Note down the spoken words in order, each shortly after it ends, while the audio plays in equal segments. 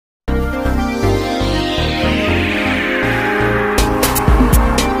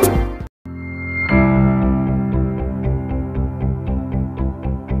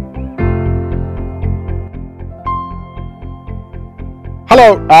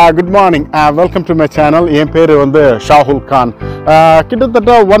Hello, good morning. Welcome to my channel. I am Shahul Khan.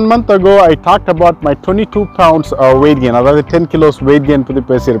 Kittathata 1 month ago, I talked about my 22 pounds weight gain. That 10 kilos weight gain.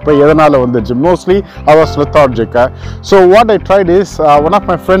 Mostly, I was lethargic. So what I tried is, one of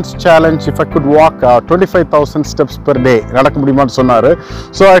my friends challenged if I could walk 25,000 steps per day.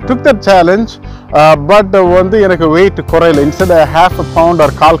 So I took that challenge, but weight instead of half a pound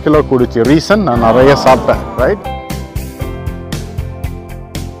or 1/4 kilo. Reason, right?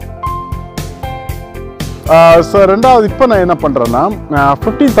 So ரெண்டாவது இப்போ நான் என்ன பண்றேன்னா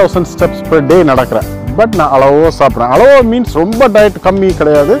 50,000 steps per day நடக்கிறேன். But நான் அளவோ சாப்பிட்றேன். அளவோ means ரொம்ப diet கம்மி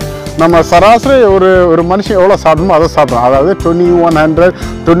கிடையாது. நம்ம சராசரி ஒரு மனுஷன் எவ்வளோ சாப்பிடணுமோ அதை சாப்பிட்றேன். அதாவது 2100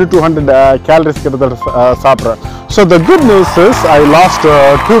 2200 கேலரிஸ் கிட்டத்தட்ட சாப்பிட்றேன். So the good news is I last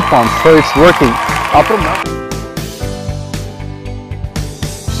 2 pounds. So it's working. அப்புறம்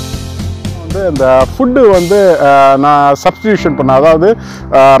இந்த ஃபுட்டு நான் சப்ஸ்டிடியூஷன் பண்ணேன். அதாவது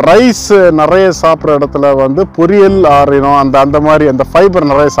ரைஸ் நிறைய சாப்பிட்ற இடத்துல பொரியல் ஆறினோம் அந்த மாதிரி அந்த ஃபைபர்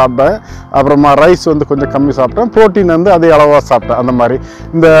நிறைய சாப்பிட்டேன். அப்புறமா ரைஸ் கொஞ்சம் கம்மி சாப்பிட்டேன். ப்ரோட்டீன் அதே அளவாக சாப்பிட்டேன். அந்த மாதிரி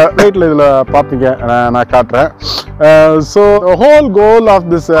இந்த டயட்டில் இதில் பார்ப்பீங்க, நான் காட்டுறேன். So whole goal of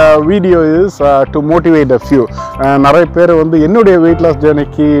this video is to motivate a few. நிறைய பேர் என்னுடைய வெயிட் லாஸ்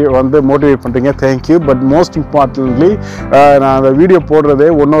ஜேர்னிக்கு மோட்டிவேட் பண்ணுறீங்க, தேங்க்யூ. பட் மோஸ்ட் இம்பார்ட்டன்ட்லி நான் அந்த வீடியோ போடுறதே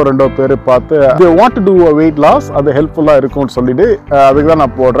 1-2 பேர் பார்த்து they want to do a weight loss, அது ஹெல்ப்ஃபுல்லாக இருக்கும்னு சொல்லிட்டு அதுக்கு தான்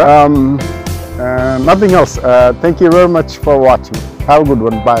நான் போடுறேன். Nothing else. Thank you very much for watching. Have a good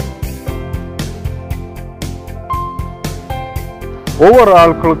one. Bye. ஒவ்வொரு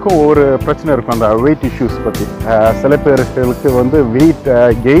ஆட்களுக்கும் ஒவ்வொரு பிரச்சனை இருக்கும் அந்த வெயிட் இஷ்யூஸ் பற்றி. சில பேருக்கு வெயிட்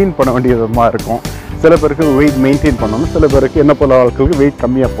கெயின் பண்ண வேண்டியதுமா இருக்கும், சில பேருக்கு வெயிட் மெயின்டைன் பண்ணணும், சில பேருக்கு என்ன போல ஆட்களுக்கு வெயிட்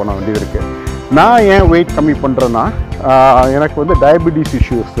கம்மியாக பண்ண வேண்டியது இருக்குது. நான் ஏன் வெயிட் கம்மி பண்ணுறேன்னா, எனக்கு டயபெட்டிஸ்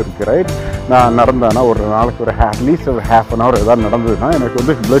இஷ்யூஸ் இருக்குது, ரைட்? நான் நடந்தேன்னா ஒரு நாளைக்கு அட்லீஸ்ட் ஒரு ½ an hour ஏதாவது நடந்ததுன்னா எனக்கு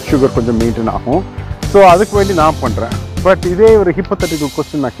பிளட் சுகர் கொஞ்சம் மெயின்டைன் ஆகும். ஸோ அதுக்கு வேண்டி நான் பண்ணுறேன். பட் இதே ஒரு ஹிப்போதெட்டிக்கல்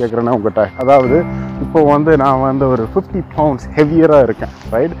கொஸ்டின் நான் கேட்குறேன்னா உங்கள்கிட்ட, அதாவது இப்போ நான் ஒரு 50 pounds ஹெவியராக இருக்கேன்,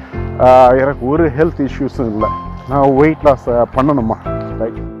 ரைட்? எனக்கு ஒரு ஹெல்த் இஷ்யூஸும் இல்லை. நான் வெயிட் லாஸ் பண்ணணுமா,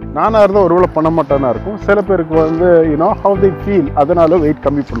 ரைட்? நானாக இருந்தால் ஒருவேளை பண்ண மாட்டேன்னா இருக்கும். சில பேருக்கு யூனோ ஹவ் they ஃபீல், அதனால வெயிட்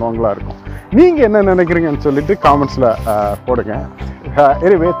கம்மி பண்ணுவாங்களா இருக்கும். நீங்கள் என்ன நினைக்கிறீங்கன்னு சொல்லிட்டு காமெண்ட்ஸில் போடுங்க.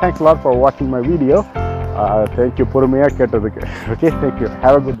 Anyway, thanks a lot for watching my video. Thank you பொறுமையாக கேட்டதுக்கு. Okay, thank you.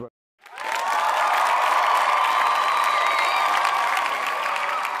 Have a good one.